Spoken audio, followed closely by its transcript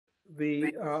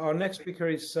Our next speaker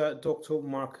is Dr.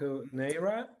 Marco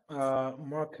Neira.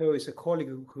 Marco is a colleague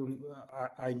whom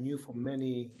I knew for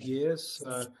many years,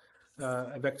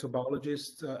 a vector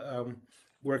biologist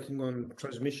working on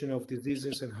transmission of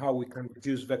diseases and how we can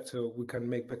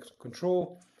make vector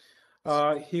control.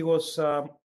 He was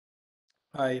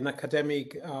an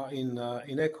academic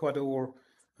in Ecuador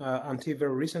until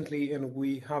very recently, and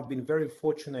we have been very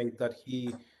fortunate that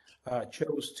he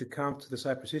chose to come to the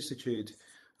Cyprus Institute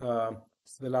in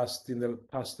the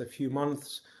past few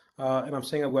months. And I'm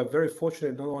saying that we're very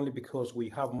fortunate not only because we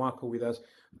have Marco with us,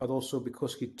 but also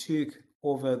because he took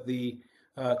over the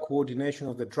coordination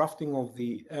of the drafting of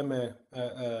the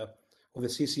of the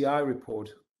CCI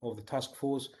report of the task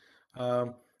force.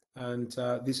 And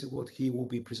this is what he will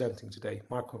be presenting today.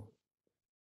 Marco.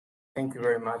 Thank you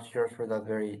very much, George, for that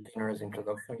very generous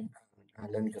introduction.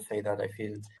 And let me just say that I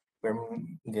feel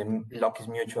the luck is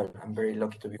mutual. I'm very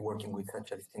lucky to be working with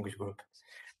such a distinguished group.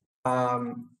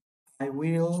 I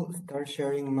will start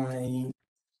sharing my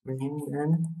screen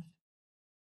then.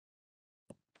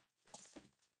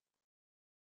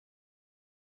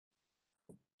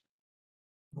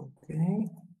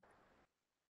 Okay.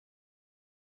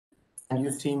 Can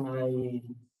you see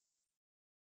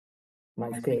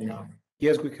my screen now?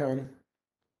 Yes, we can.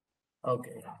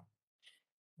 Okay.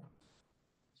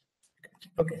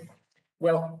 Okay.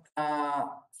 Well,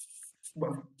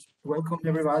 welcome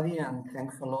everybody, and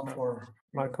thanks a lot for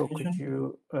Marco, could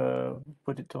you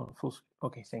put it on full screen?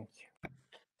 Okay, thank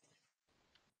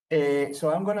you.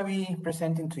 So I'm going to be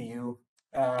presenting to you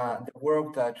the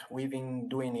work that we've been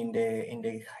doing in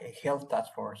the health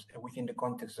task force within the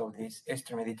context of this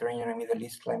Eastern Mediterranean and Middle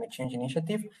East climate change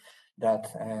initiative that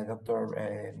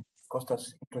Dr.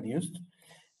 Costas introduced.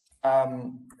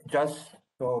 Just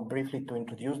so briefly to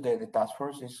introduce the task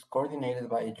force is coordinated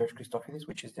by George Christophides,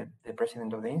 which is the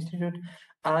president of the institute,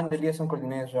 and the liaison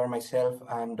coordinators are myself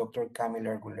and Dr.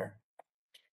 Camila Arguler.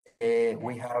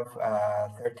 We have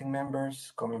 13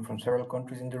 members coming from several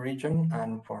countries in the region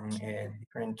and from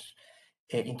different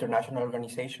international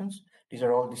organizations. These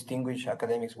are all distinguished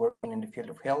academics working in the field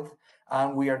of health,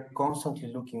 and we are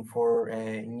constantly looking for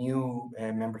new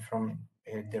members from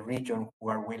the region who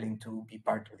are willing to be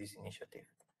part of this initiative.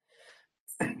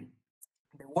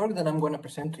 The work that I'm going to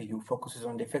present to you focuses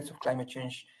on the effects of climate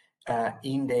change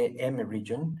in the EMME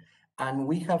region, and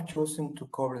we have chosen to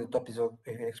cover the topics of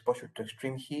exposure to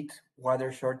extreme heat,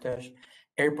 water shortage,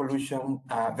 air pollution,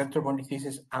 vector-borne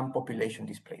diseases, and population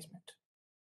displacement.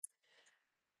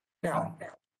 Now,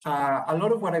 a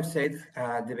lot of what I've said,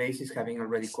 the basis having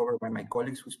already covered by my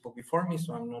colleagues who spoke before me,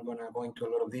 so I'm not going to go into a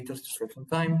lot of details to save some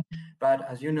time. But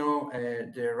as you know,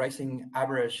 the rising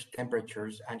average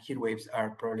temperatures and heat waves are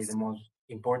probably the most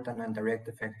important and direct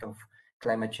effect of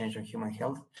climate change on human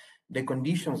health. The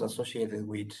conditions associated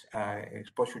with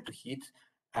exposure to heat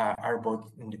are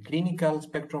both in the clinical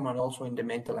spectrum and also in the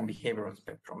mental and behavioral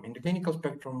spectrum. In the clinical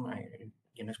spectrum,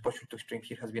 exposure to extreme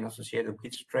heat has been associated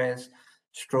with stress,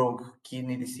 stroke,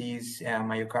 kidney disease,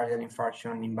 myocardial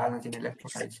infarction, imbalance in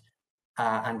electrolytes,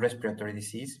 and respiratory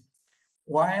disease.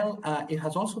 While it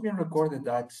has also been recorded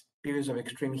that periods of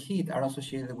extreme heat are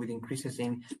associated with increases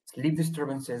in sleep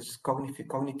disturbances,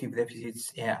 cognitive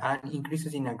deficits, and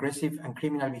increases in aggressive and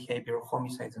criminal behavior,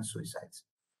 homicides, and suicides.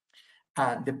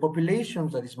 The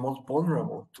populations that is most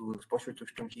vulnerable to exposure to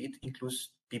extreme heat includes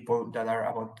people that are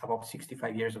about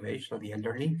 65 years of age, so the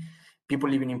elderly, people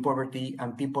living in poverty,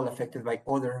 and people affected by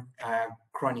other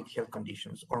chronic health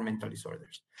conditions or mental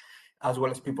disorders, as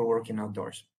well as people working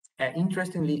outdoors.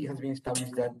 Interestingly, it has been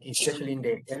established that, especially in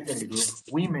the elderly group,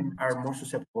 women are more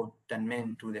susceptible than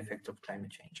men to the effects of climate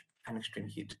change and extreme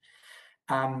heat.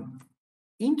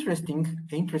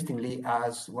 Interestingly,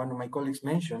 as one of my colleagues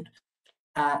mentioned,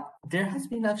 there has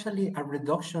been actually a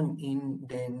reduction in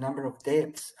the number of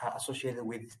deaths associated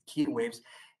with heat waves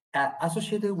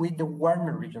associated with the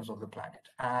warmer regions of the planet.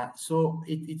 So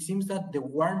it seems that the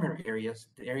warmer areas,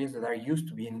 the areas that are used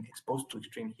to being exposed to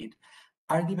extreme heat,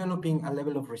 are developing a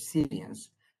level of resilience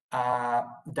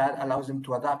that allows them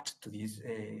to adapt to these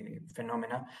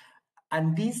phenomena.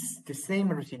 And the same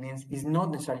resilience is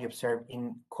not necessarily observed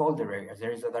in colder areas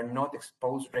that are not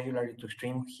exposed regularly to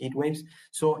extreme heat waves.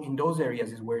 So in those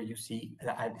areas is where you see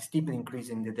a steep increase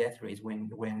in the death rates when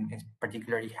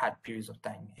particularly hot periods of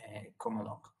time come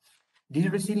along. These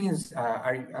resilience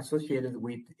are associated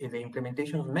with the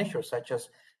implementation of measures such as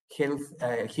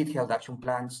heat health action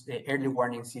plans, early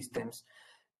warning systems,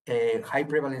 high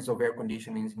prevalence of air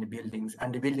conditionings in the buildings,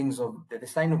 and the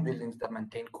design of buildings that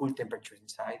maintain cool temperatures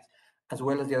inside, as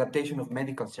well as the adaptation of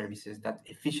medical services that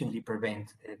efficiently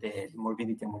prevent the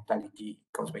morbidity and mortality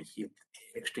caused by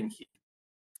extreme heat.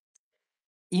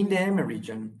 In the EMME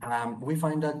region, we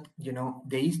find that, you know,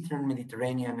 the Eastern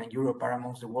Mediterranean and Europe are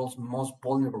amongst the world's most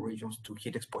vulnerable regions to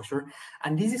heat exposure.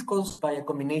 And this is caused by a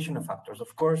combination of factors.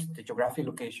 Of course, the geographic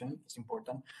location is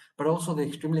important, but also the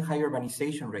extremely high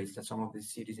urbanization rates that some of the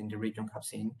cities in the region have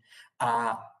seen,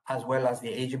 as well as the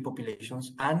aging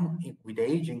populations. And with the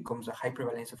aging comes a high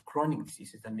prevalence of chronic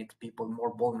diseases that makes people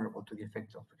more vulnerable to the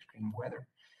effects of extreme weather.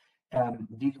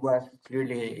 This was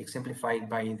clearly exemplified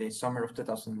by the summer of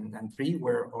 2003,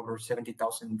 where over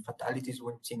 70,000 fatalities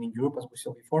were seen in Europe, as we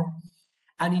saw before.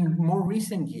 And in more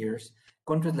recent years,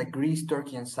 countries like Greece,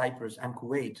 Turkey, and Cyprus, and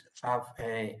Kuwait have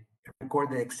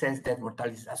recorded excess death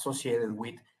mortalities associated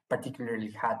with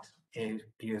particularly hot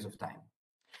periods of time.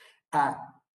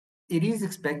 It is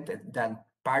expected that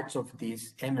parts of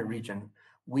this EMME region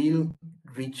will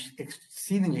reach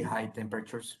exceedingly high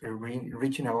temperatures,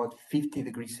 reaching about 50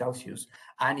 degrees Celsius.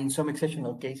 And in some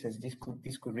exceptional cases, this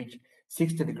could reach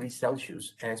 60 degrees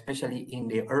Celsius, especially in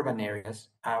the urban areas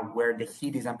where the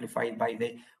heat is amplified by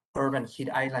the urban heat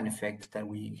island effect that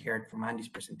we heard from Andy's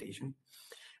presentation.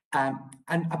 And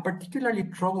a particularly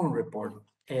troubling report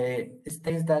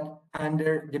states that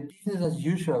under the business as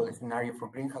usual scenario for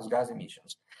greenhouse gas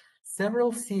emissions,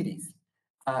 several cities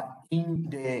in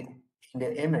the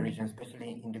EMME region,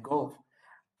 especially in the Gulf,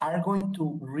 are going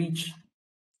to reach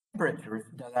temperatures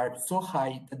that are so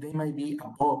high that they might be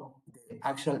above the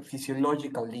actual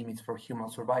physiological limits for human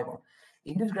survival.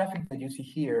 In this graphic that you see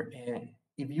here,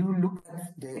 if you look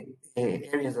at the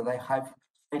areas that I have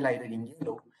highlighted in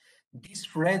yellow,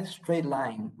 this red straight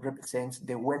line represents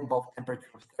the wet bulb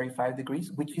temperature of 35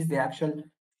 degrees, which is the actual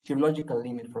physiological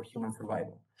limit for human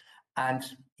survival. And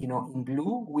you know, in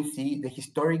blue we see the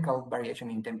historical variation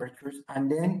in temperatures,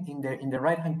 and then in the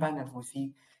right-hand panel we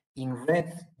see in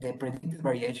red the predicted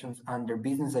variations under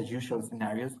business as usual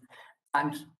scenarios,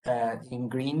 and in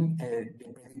green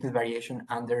the predicted variation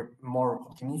under more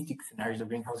optimistic scenarios of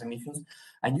greenhouse emissions.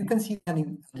 And you can see that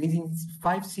in at least in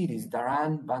 5 cities,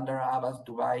 Dhahran, Bandar Abbas,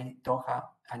 Dubai, Doha,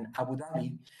 and Abu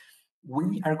Dhabi,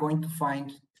 we are going to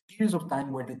find periods of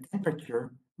time where the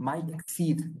temperature might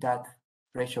exceed that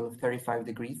threshold of 35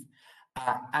 degrees.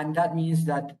 And that means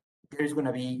that there is going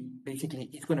to be, basically,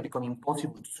 it's going to become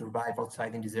impossible to survive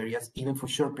outside in these areas, even for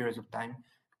short periods of time,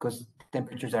 because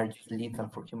temperatures are just lethal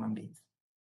for human beings.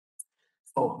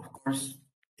 So, of course,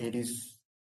 it is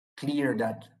clear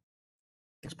that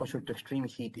exposure to extreme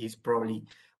heat is probably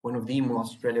one of the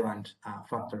most relevant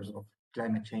factors of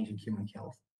climate change in human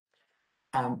health.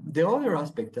 The other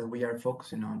aspect that we are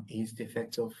focusing on is the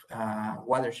effects of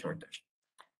water shortage.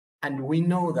 And we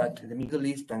know that the Middle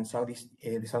East and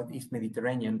the Southeast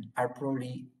Mediterranean are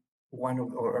probably one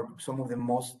of, or some of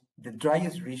the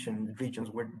driest regions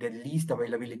where the least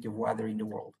availability of water in the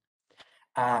world.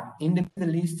 In the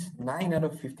Middle East, 9 out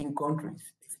of 15 countries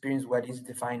experience what is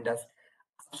defined as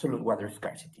absolute water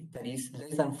scarcity. That is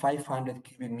less than 500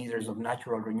 cubic meters of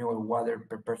natural renewable water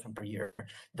per person per year.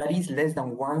 That is less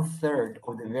than 1/3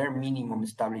 of the bare minimum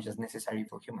established as necessary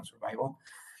for human survival.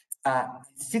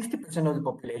 60% of the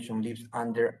population lives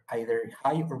under either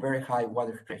high or very high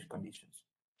water stress conditions.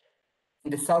 In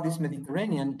the Southeast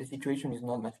Mediterranean, the situation is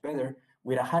not much better,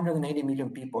 with 180 million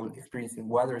people experiencing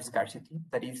water scarcity.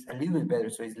 That is a little bit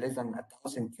better, so it's less than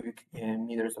 1,000 cubic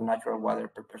meters of natural water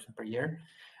per person per year.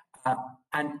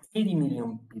 And 80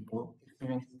 million people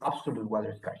experience absolute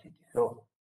water scarcity. So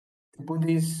to put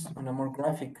this on a more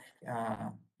graphic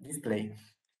display,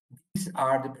 these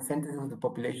are the percentages of the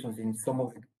populations in some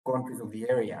of the countries of the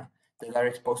area that are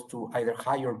exposed to either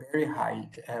high or very high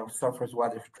surface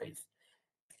water stress.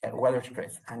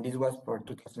 And this was for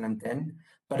 2010.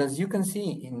 But as you can see,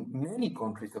 in many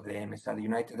countries of the EMME-CCI, the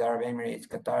United Arab Emirates,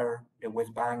 Qatar, the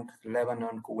West Bank,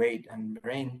 Lebanon, Kuwait, and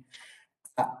Bahrain,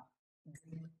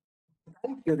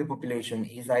 the population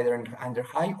is either under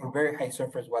high or very high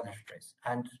surface water stress.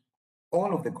 And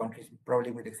all of the countries,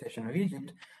 probably with the exception of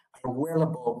Egypt, are well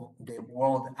above the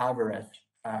world average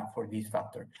for this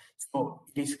factor. So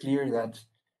it is clear that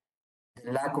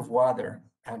the lack of water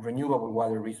and renewable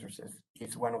water resources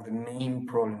is one of the main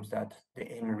problems that the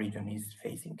EMME region is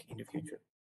facing in the future.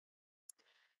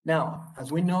 Now,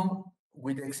 as we know,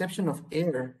 with the exception of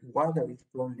air, water is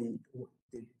probably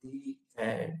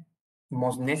the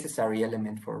most necessary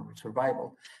element for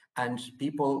survival, and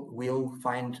people will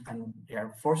find and they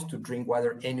are forced to drink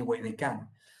water any way they can.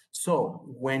 So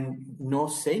when no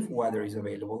safe water is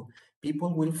available,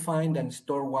 people will find and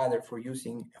store water for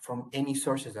using from any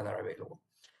sources that are available.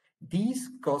 This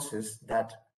causes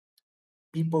that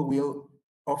people will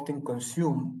often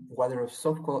consume water of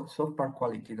subpar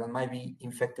quality that might be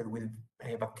infected with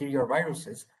bacteria or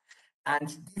viruses. And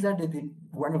these are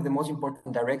one of the most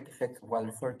important direct effects of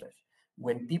water shortage.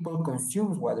 when people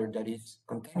consume water that is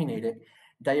contaminated,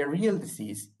 diarrheal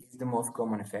disease is the most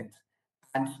common effect.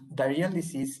 And diarrheal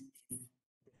disease is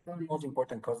the most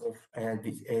important cause of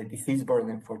disease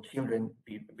burden for children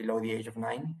below the age of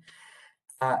 9.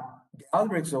 The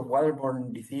outbreaks of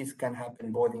waterborne disease can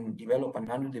happen both in developed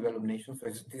and underdeveloped nations.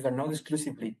 So these are not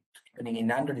exclusively happening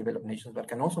in underdeveloped nations, but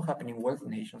can also happen in wealthy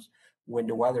nations when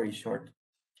the water is short.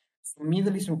 So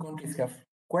Middle Eastern countries have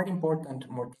quite important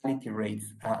mortality rates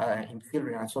in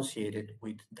children associated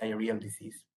with diarrheal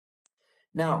disease.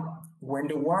 Now, when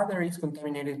the water is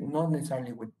contaminated, not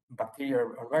necessarily with bacteria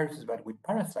or viruses, but with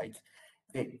parasites,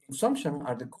 the consumption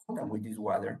or the contact with this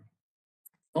water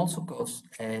also cause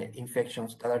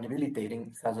infections that are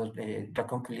debilitating, such as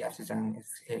dracunculiasis and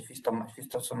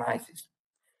schistosomiasis.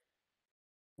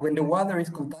 When the water is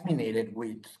contaminated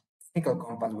with chemical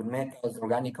compounds, with metals,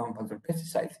 organic compounds, or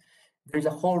pesticides, there's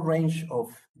a whole range of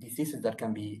diseases that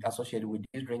can be associated with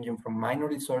this, ranging from minor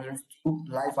disorders to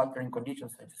life-altering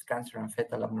conditions such as cancer and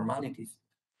fetal abnormalities.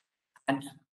 And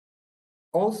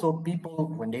also,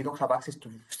 people, when they don't have access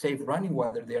to safe running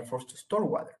water, they are forced to store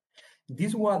water.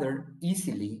 This water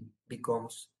easily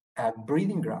becomes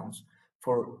breeding grounds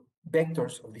for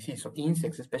vectors of disease, so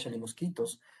insects, especially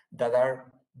mosquitoes, that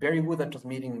are very good at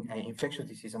transmitting infectious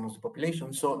disease amongst the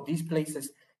population. So these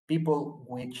places, people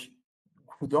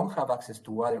who don't have access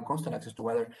to water, constant access to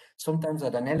water, sometimes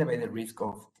at an elevated risk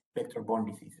of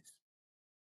vector-borne diseases.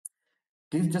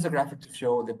 This is just a graphic to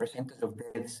show the percentage of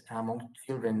deaths among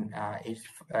children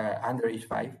under age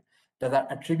 5 that are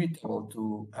attributable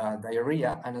to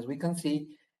diarrhea. And as we can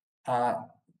see,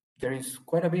 there is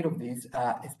quite a bit of this,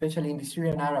 especially in the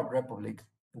Syrian Arab Republic,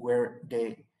 where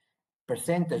the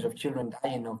percentage of children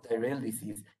dying of diarrheal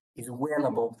disease is well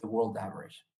above the world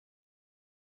average.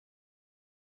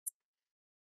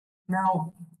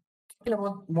 Now, talking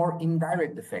about more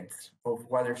indirect effects of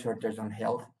water shortage on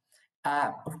health,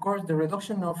 of course, the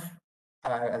reduction of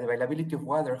the availability of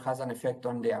water has an effect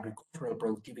on the agricultural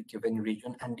productivity of any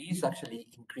region, and this actually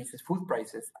increases food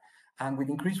prices. And with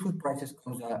increased food prices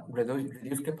comes a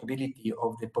reduced capability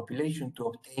of the population to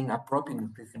obtain appropriate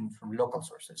nutrition from local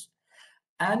sources.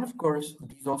 And of course,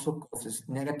 this also causes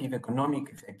negative economic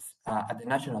effects at the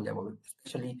national level,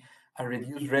 especially a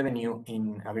reduced revenue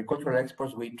in agricultural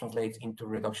exports, which translates into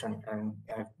reduction in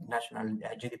national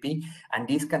GDP. And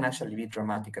this can actually be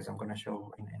dramatic, as I'm going to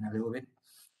show in a little bit.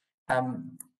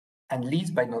 And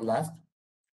least but not last,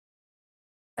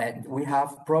 we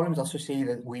have problems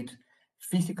associated with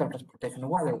physical transportation of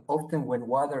water. Often when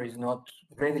water is not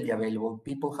readily available,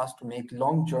 people have to make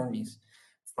long journeys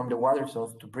from the water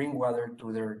source to bring water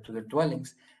to their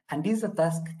dwellings. And this is a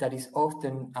task that is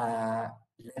often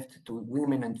left to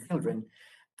women and children.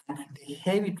 And the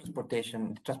heavy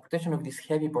transportation of these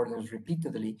heavy burdens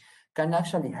repeatedly can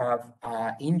actually have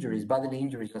injuries, bodily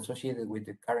injuries associated with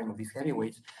the carrying of these heavy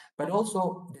weights. But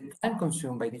also the time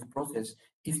consumed by this process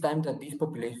is time that this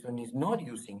population is not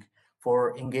using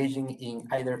for engaging in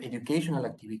either educational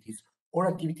activities or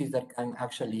activities that can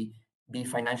actually be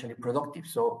financially productive.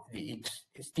 So it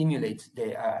stimulates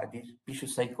this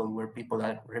vicious cycle where people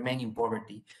remain in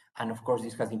poverty. And of course,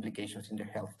 this has implications in their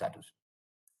health status.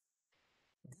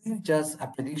 This is just a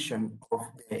prediction of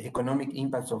the economic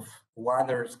impacts of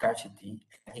water scarcity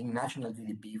in national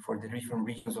GDP for the different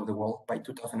regions of the world by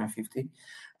 2050.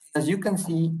 As you can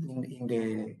see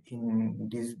in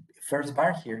this first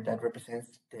bar here that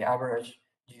represents the average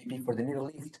GDP for the Middle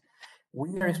East,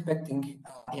 we are expecting,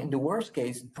 in the worst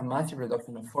case, a massive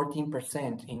reduction of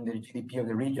 14% in the GDP of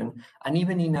the region, and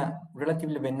even in a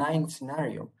relatively benign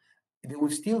scenario, there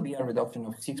will still be a reduction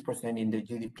of 6% in the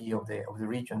GDP of the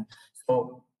region.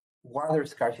 So water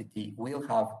scarcity will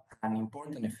have an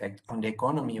important effect on the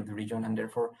economy of the region, and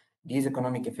therefore this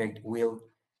economic effect will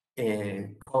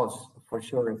cause, for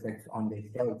sure, effects on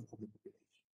the health of the population.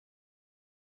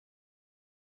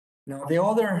 Now, the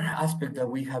other aspect that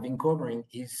we have been covering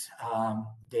is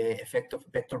the effect of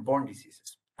vector-borne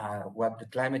diseases, what the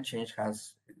climate change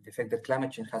has, the effect that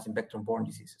climate change has in vector-borne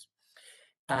diseases.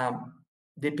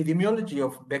 The epidemiology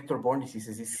of vector-borne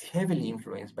diseases is heavily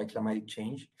influenced by climatic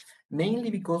change, mainly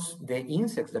because the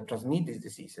insects that transmit these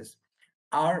diseases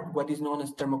are what is known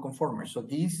as thermoconformers. So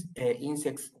these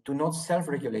insects do not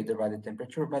self-regulate their body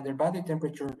temperature, but their body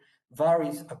temperature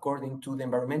varies according to the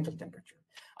environmental temperature.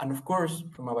 And of course,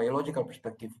 from a biological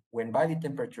perspective, when body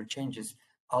temperature changes,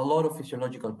 a lot of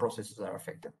physiological processes are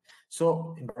affected.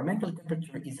 So environmental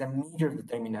temperature is a major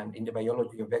determinant in the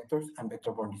biology of vectors and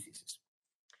vector-borne diseases.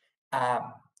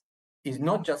 It's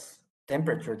not just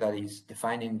temperature that is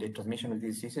defining the transmission of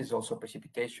these diseases, also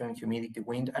precipitation, humidity,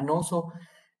 wind, and also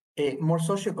More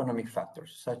socioeconomic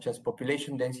factors, such as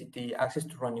population density, access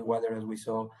to running water, as we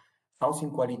saw,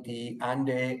 housing quality, and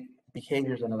the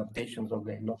behaviors and adaptations of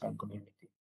the local community.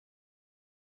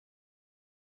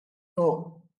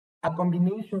 So a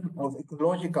combination of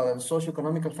ecological and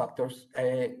socioeconomic factors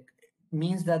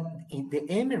means that in the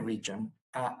EMME region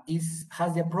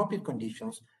has the appropriate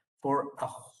conditions for a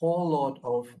whole lot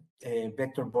of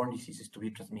vector-borne diseases to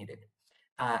be transmitted.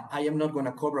 I am not going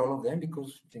to cover all of them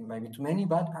because there might be too many,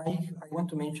 but I want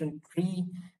to mention three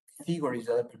categories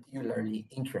that are particularly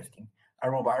interesting.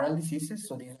 Arboviral diseases,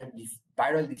 so these are these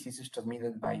viral diseases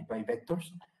transmitted by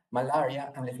vectors,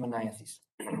 malaria, and leishmaniasis.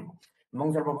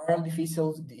 Among the arboviral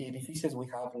diseases, we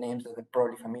have names that are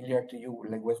probably familiar to you,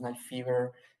 like West Nile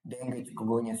fever, dengue,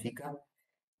 chikungunya, Zika.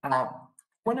 I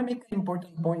want to make an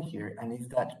important point here, and is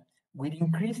that with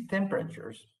increased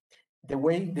temperatures, the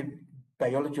way the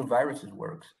biology of viruses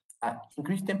works,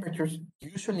 increased temperatures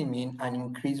usually mean an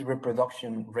increased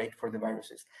reproduction rate for the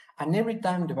viruses. And every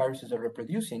time the viruses are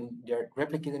reproducing, they're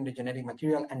replicating the genetic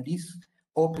material, and this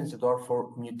opens the door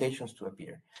for mutations to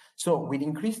appear. So with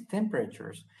increased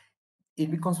temperatures, it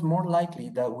becomes more likely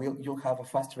that you'll have a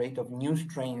fast rate of new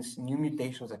strains, new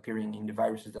mutations appearing in the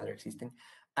viruses that are existing.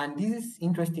 And this is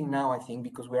interesting now, I think,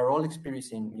 because we are all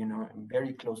experiencing,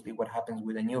 very closely what happens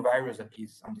with a new virus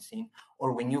appears on the scene,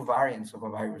 or when new variants of a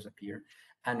virus appear.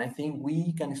 And I think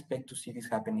we can expect to see this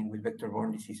happening with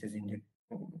vector-borne diseases in the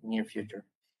near future.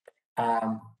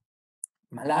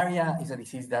 Malaria is a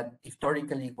disease that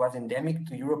historically was endemic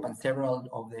to Europe and several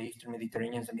of the Eastern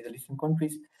Mediterranean and Middle Eastern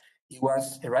countries. It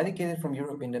was eradicated from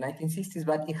Europe in the 1960s,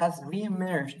 but it has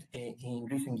re-emerged in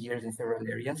recent years in several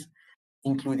areas,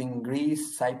 including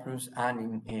Greece, Cyprus,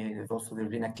 and also there's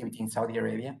been activity in Saudi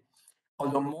Arabia,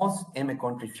 although most EMME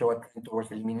countries show a trend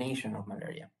towards elimination of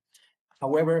malaria.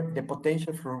 However, the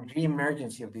potential for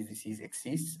re-emergency of this disease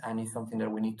exists, and is something that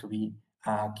we need to be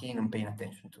keen on paying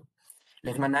attention to.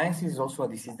 Leishmaniasis is also a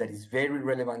disease that is very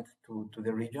relevant to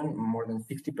the region. More than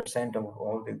 60% of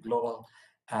all the global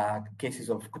cases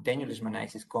of cutaneous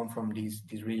leishmaniasis come from this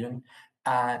region.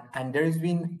 And there has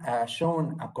been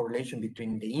shown a correlation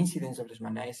between the incidence of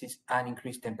leishmaniasis and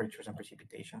increased temperatures and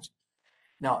precipitations.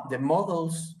 Now,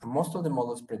 most of the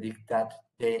models predict that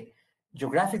the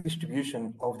geographic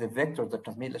distribution of the vectors that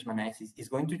transmit leishmaniasis is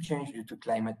going to change due to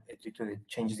the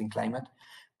changes in climate.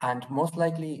 And most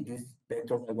likely, these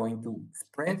vectors are going to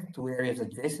spread to areas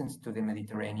adjacent to the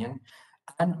Mediterranean,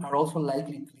 and are also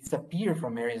likely to disappear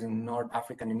from areas in North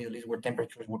Africa and the Middle East where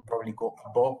temperatures would probably go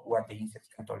above what the insects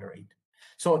can tolerate.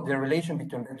 So the relation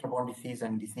between vector-borne disease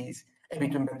and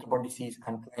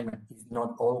climate is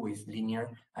not always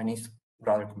linear and is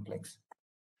rather complex.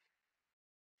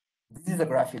 This is a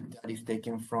graphic that is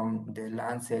taken from the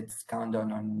Lancet's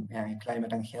Countdown on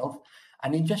Climate and Health,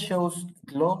 and it just shows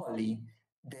globally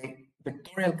the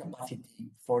vectorial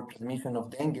capacity for transmission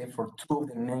of dengue for two of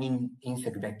the main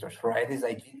insect vectors, for Aedes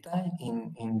aegypti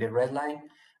in the red line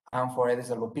and for Aedes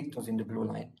albopictus in the blue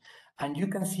line. And you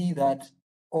can see that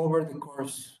over the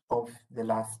course of the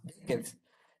last decades,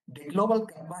 the global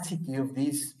capacity of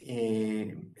these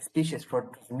species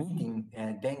for transmitting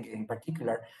dengue in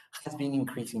particular has been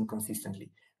increasing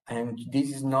consistently. And this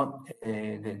is not,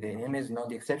 the EMME is not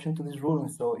the exception to this rule,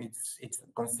 and so it's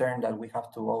a concern that we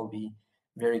have to all be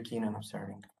very keen on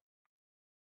observing.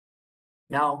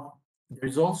 Now,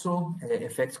 there's also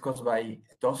effects caused by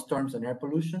dust storms and air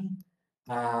pollution.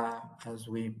 As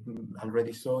we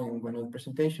already saw in one of the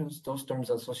presentations, dust storms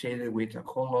are associated with a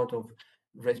whole lot of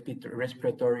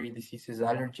respiratory diseases,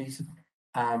 allergies.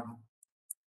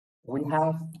 We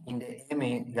have in the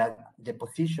EMME that the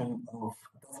position of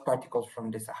dust particles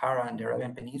from the Sahara and the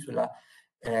Arabian Peninsula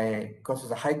causes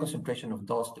a high concentration of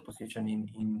dust deposition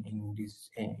in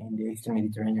the Eastern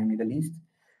Mediterranean and Middle East.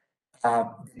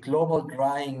 The global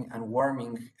drying and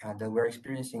warming that we're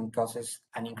experiencing causes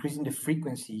an increase in the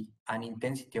frequency and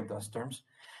intensity of dust storms.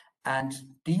 And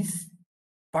these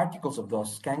particles of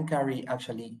dust can carry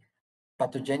actually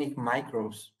pathogenic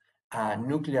microbes,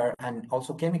 nuclear and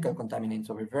also chemical contaminants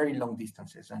over very long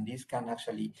distances. And these can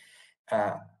actually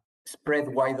spread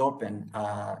wide open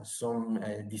some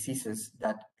diseases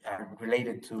that are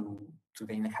related to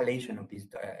the inhalation of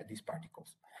these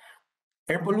particles.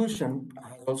 Air pollution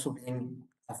has also been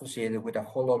associated with a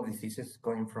whole lot of diseases,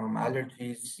 going from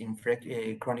allergies,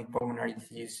 chronic pulmonary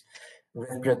disease,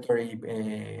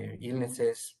 respiratory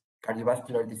illnesses,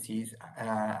 cardiovascular disease,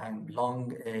 and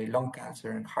lung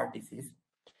cancer and heart disease.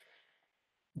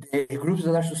 The groups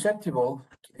that are susceptible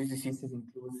to these diseases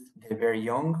include the very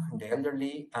young, the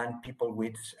elderly, and people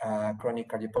with chronic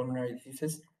cardiopulmonary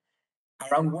diseases.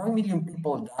 Around 1 million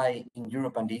people die in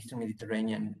Europe and the Eastern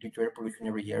Mediterranean due to air pollution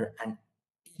every year, and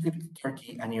Egypt,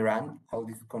 Turkey, and Iran, all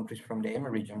these countries from the EMME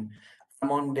region,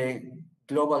 among the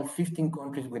global 15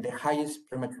 countries with the highest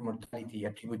premature mortality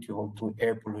attributable to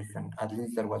air pollution, at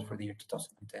least that was for the year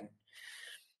 2010.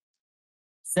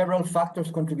 Several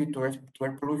factors contribute to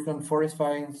air pollution: forest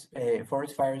fires,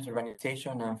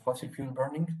 urbanization, and fossil fuel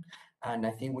burning. And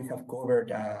I think we have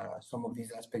covered some of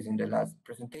these aspects in the last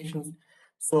presentations,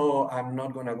 so I'm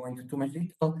not going to go into too much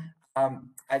detail.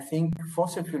 I think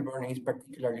fossil fuel burning is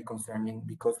particularly concerning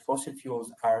because fossil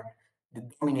fuels are the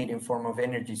dominating form of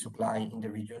energy supply in the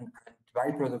region, and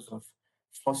byproducts of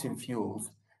fossil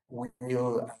fuels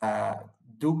will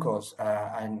do cause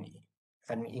an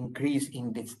increase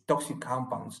in these toxic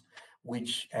compounds,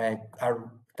 which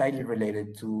are tightly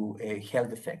related to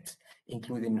health effects,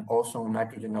 including ozone,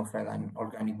 nitrogen oxide, and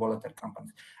organic volatile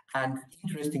compounds. And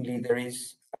interestingly, there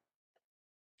is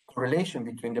correlation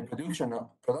between the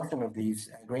production of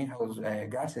these greenhouse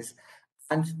gases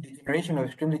and the generation of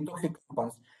extremely toxic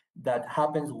compounds that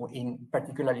happens in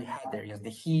particularly hot areas. The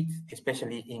heat,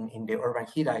 especially in the urban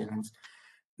heat islands,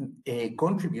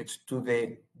 contributes to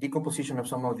the decomposition of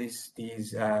some of these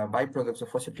byproducts of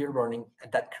fossil fuel burning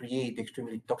that create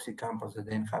extremely toxic compounds that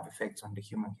then have effects on the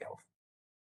human health.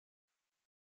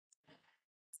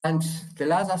 And the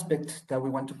last aspect that we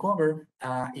want to cover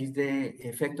is the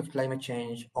effect of climate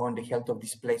change on the health of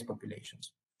displaced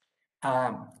populations.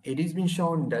 It has been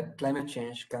shown that climate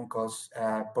change can cause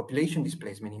population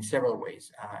displacement in several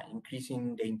ways,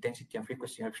 increasing the intensity and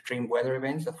frequency of extreme weather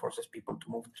events that forces people to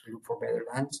move to look for better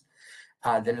lands,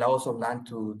 the loss of land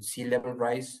to sea level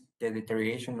rise, the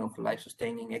deterioration of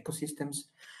life-sustaining ecosystems,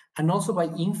 and also by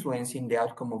influencing the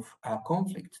outcome of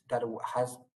conflict that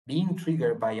has been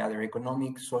triggered by other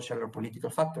economic, social, or political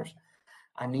factors.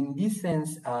 And in this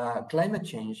sense, climate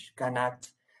change can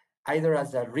act either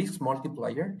as a risk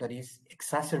multiplier, that is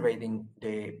exacerbating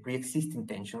the pre-existing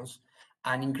tensions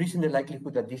and increasing the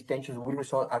likelihood that these tensions will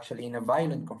result actually in a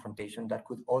violent confrontation that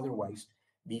could otherwise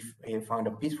be found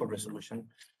a peaceful resolution,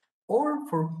 or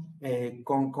for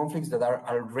conflicts that are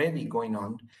already going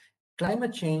on.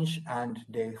 Climate change and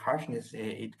the harshness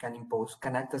it can impose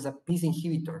can act as a peace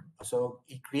inhibitor. So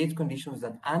it creates conditions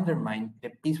that undermine the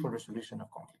peaceful resolution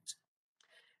of conflicts.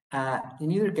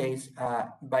 In either case,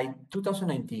 by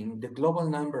 2019, the global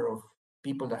number of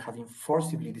people that have been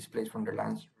forcibly displaced from their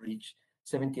lands reached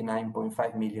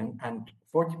 79.5 million, and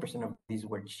 40% of these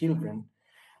were children.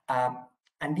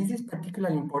 And this is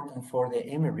particularly important for the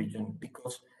EMME region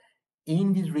because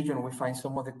in this region, we find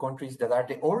some of the countries that are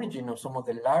the origin of some of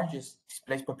the largest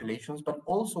displaced populations, but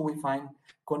also we find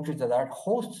countries that are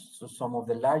hosts to some of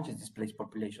the largest displaced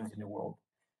populations in the world.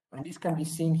 And this can be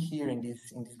seen here in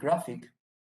this graphic.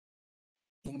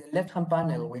 In the left-hand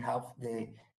panel, we have the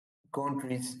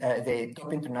countries, the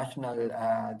top international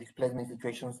displacement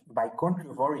situations by country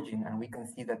of origin, and we can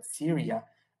see that Syria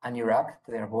and Iraq,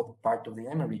 they are both part of the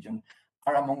EMME region,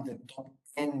 are among the top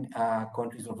 10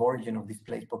 countries of origin of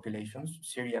displaced populations,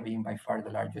 Syria being by far the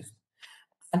largest.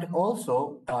 And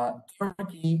also,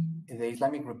 Turkey, the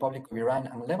Islamic Republic of Iran,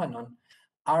 and Lebanon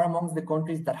are among the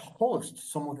countries that host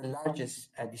some of the largest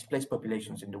displaced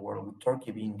populations in the world, with Turkey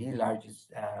being the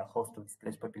largest host of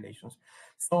displaced populations.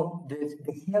 So the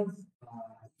health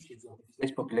issues of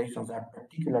displaced populations are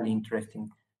particularly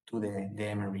interesting to the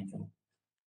EMME region.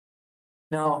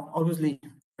 Now, obviously,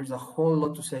 there's a whole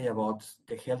lot to say about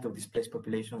the health of displaced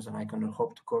populations, and I cannot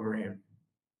hope to cover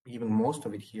even most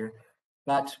of it here.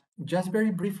 But just very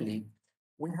briefly,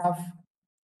 we have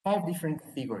 5 different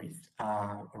categories,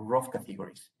 rough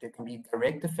categories. There can be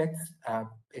direct effects.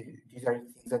 These are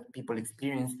things that people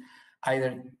experience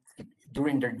either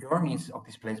during their journeys of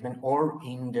displacement or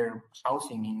in their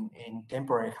housing, in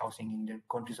temporary housing in their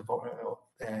countries of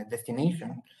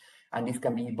destination. And this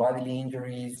can be bodily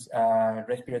injuries,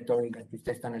 respiratory,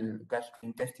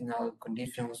 gastrointestinal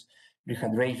conditions,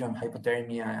 dehydration,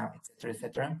 hypothermia, etc.,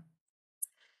 etc.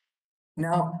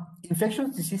 Now,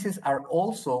 infectious diseases are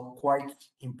also quite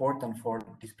important for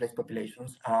displaced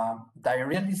populations.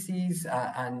 Diarrheal disease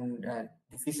and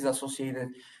diseases associated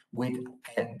with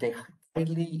the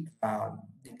highly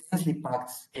densely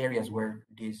packed areas where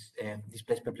these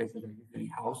displaced populations are usually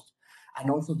housed, and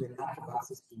also the lack of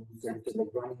access to services like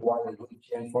running water, which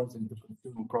forces them to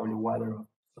consume probably water of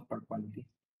subpar quality.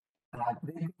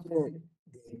 The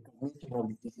transmission of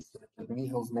diseases such as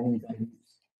measles, meningitis,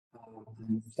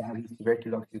 and sadly,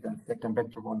 tuberculosis and second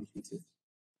vector-borne diseases.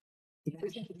 In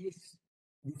addition to this,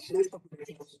 displaced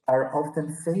populations are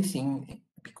often facing,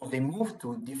 because they move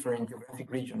to different geographic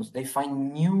regions, they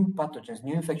find new pathogens,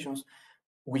 new infections,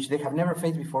 which they have never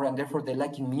faced before, and therefore they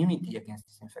lack immunity against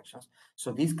these infections.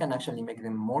 So this can actually make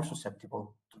them more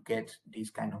susceptible to get these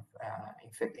kind of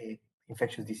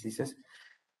infectious diseases.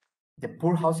 The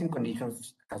poor housing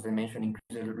conditions, as I mentioned,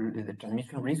 increase the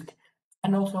transmission risk.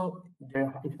 And also,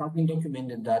 it has been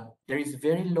documented that there is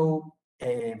very low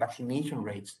vaccination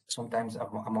rates, sometimes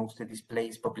amongst the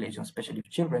displaced population, especially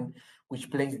children,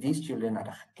 which place these children at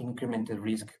an incremental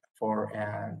risk for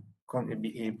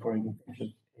infectious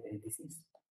disease.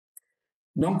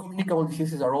 Non-communicable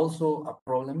diseases are also a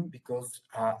problem because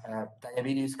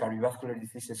diabetes, cardiovascular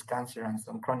diseases, cancer, and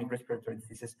some chronic respiratory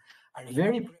diseases are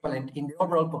very prevalent in the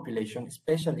overall population,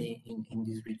 especially in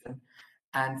this region.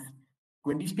 And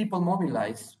when these people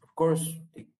mobilize, of course,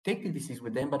 they take the disease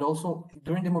with them, but also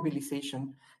during the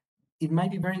mobilization, it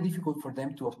might be very difficult for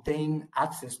them to obtain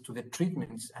access to the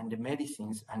treatments and the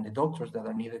medicines and the doctors that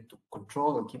are needed to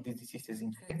control and keep these diseases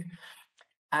in check.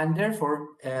 And therefore,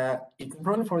 it's a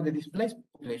problem for the displaced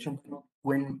population.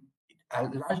 When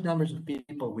large numbers of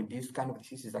people with these kind of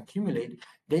diseases accumulate,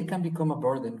 they can become a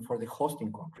burden for the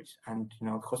hosting countries. And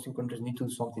hosting countries need to do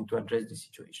something to address the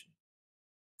situation.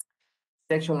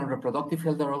 Sexual and reproductive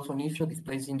health are also an issue.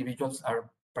 Displaced individuals are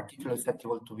particularly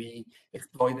susceptible to be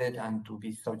exploited and to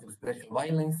be subject to sexual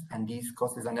violence, and this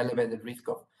causes an elevated risk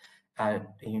of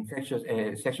infectious,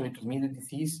 sexually transmitted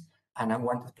disease and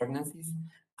unwanted pregnancies.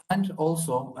 And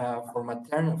also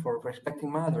for expecting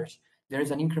mothers, there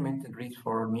is an incremented risk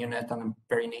for neonatal and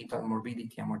perinatal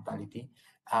morbidity and mortality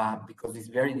because it's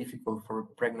very difficult for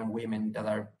pregnant women that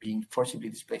are being forcibly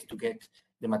displaced to get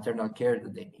the maternal care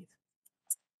that they need.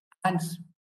 And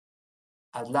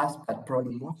at last, but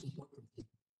probably most importantly,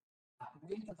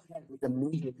 mental health is a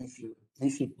major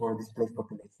issue for displaced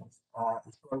populations.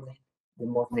 It's probably the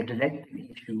most neglected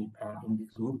issue in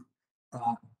this group.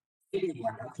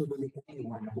 Anyone, absolutely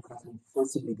anyone who has been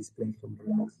forcibly displaced from their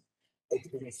lives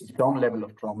experiences some level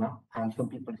of trauma, and some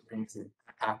people experience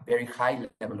a very high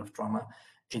level of trauma.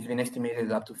 It's been estimated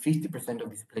that up to 50% of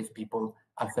displaced people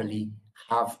actually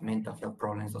have mental health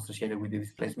problems associated with the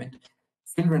displacement.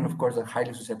 Children, of course, are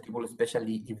highly susceptible,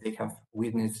 especially if they have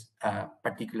witnessed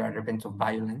particular events of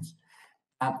violence.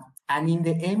 And in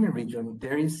the EMME region,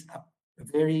 there is a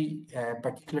very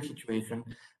particular situation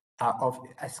of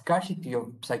a scarcity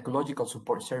of psychological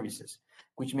support services,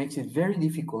 which makes it very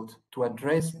difficult to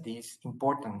address these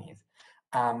important needs.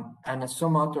 And as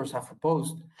some authors have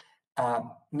proposed,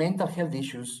 mental health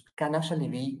issues can actually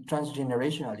be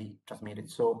transgenerationally transmitted.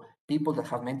 So people that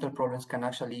have mental problems can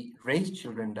actually raise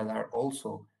children that are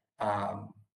also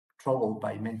troubled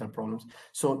by mental problems.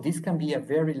 So this can be a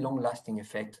very long-lasting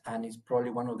effect, and it's probably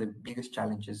one of the biggest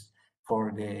challenges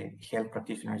for the health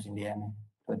practitioners in the EMME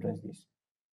to address this.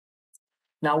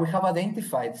 Now, we have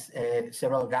identified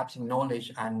several gaps in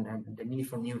knowledge and the need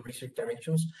for new research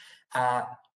directions.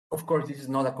 Of course, this is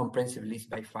not a comprehensive list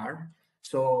by far.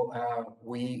 So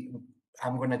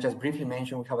I'm going to just briefly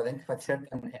mention we have identified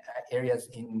certain areas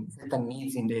in certain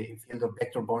needs in the field of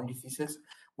vector-borne diseases.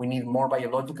 We need more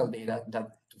biological data to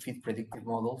fit predictive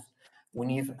models. We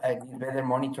need better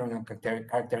monitoring and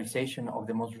characterization of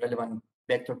the most relevant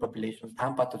vector populations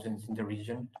and pathogens in the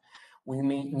region. We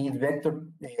may need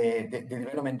the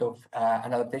development of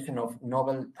an adaptation of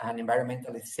novel and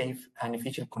environmentally safe and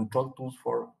efficient control tools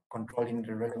for controlling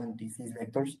the relevant disease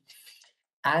vectors.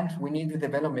 And we need the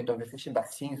development of efficient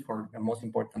vaccines for the most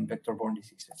important vector-borne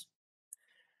diseases.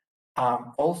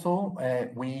 Also,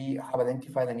 we have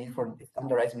identified the need for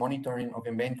standardized monitoring of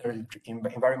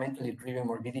environmentally driven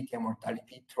morbidity and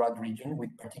mortality throughout the region,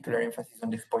 with particular emphasis on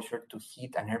the exposure to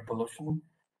heat and air pollution.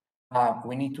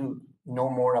 We need to know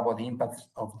more about the impacts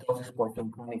of those exposed to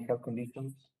chronic health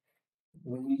conditions.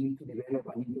 We need to develop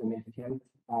and implement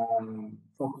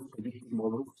health-focused predictive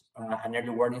models and early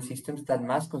warning systems that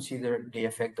must consider the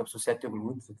effect of susceptible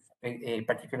groups,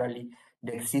 particularly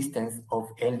the existence of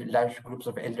large groups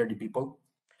of elderly people.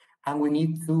 And we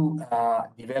need to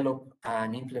develop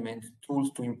and implement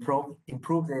tools to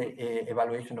improve the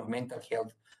evaluation of mental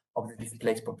health of the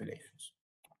displaced populations.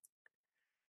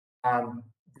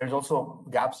 There's also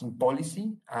gaps in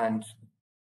policy, and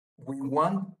we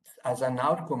want, as an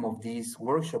outcome of this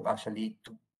workshop, actually,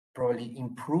 to probably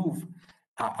improve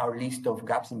our list of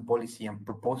gaps in policy and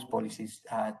proposed policies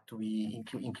to be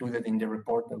included in the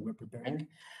report that we're preparing.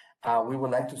 We would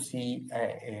like to see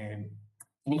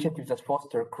initiatives that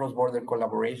foster cross-border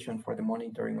collaboration for the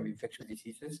monitoring of infectious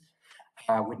diseases,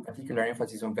 with particular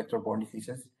emphasis on vector-borne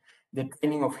diseases, the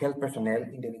training of health personnel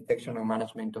in the detection and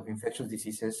management of infectious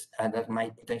diseases that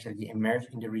might potentially emerge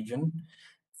in the region.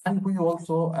 And we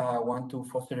also want to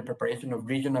foster the preparation of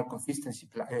regional contingency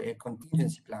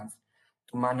plans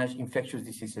to manage infectious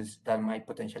diseases that might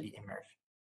potentially emerge.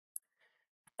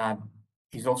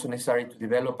 It's also necessary to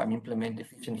develop and implement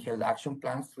efficient health action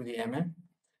plans through the EMME.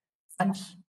 And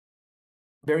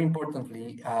very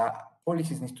importantly,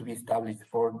 policies need to be established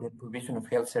for the provision of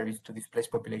health service to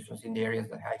displaced populations in the areas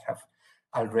that I have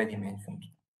already mentioned.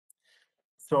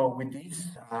 So with this,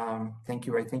 thank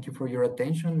you. I thank you for your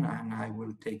attention, and I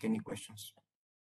will take any questions.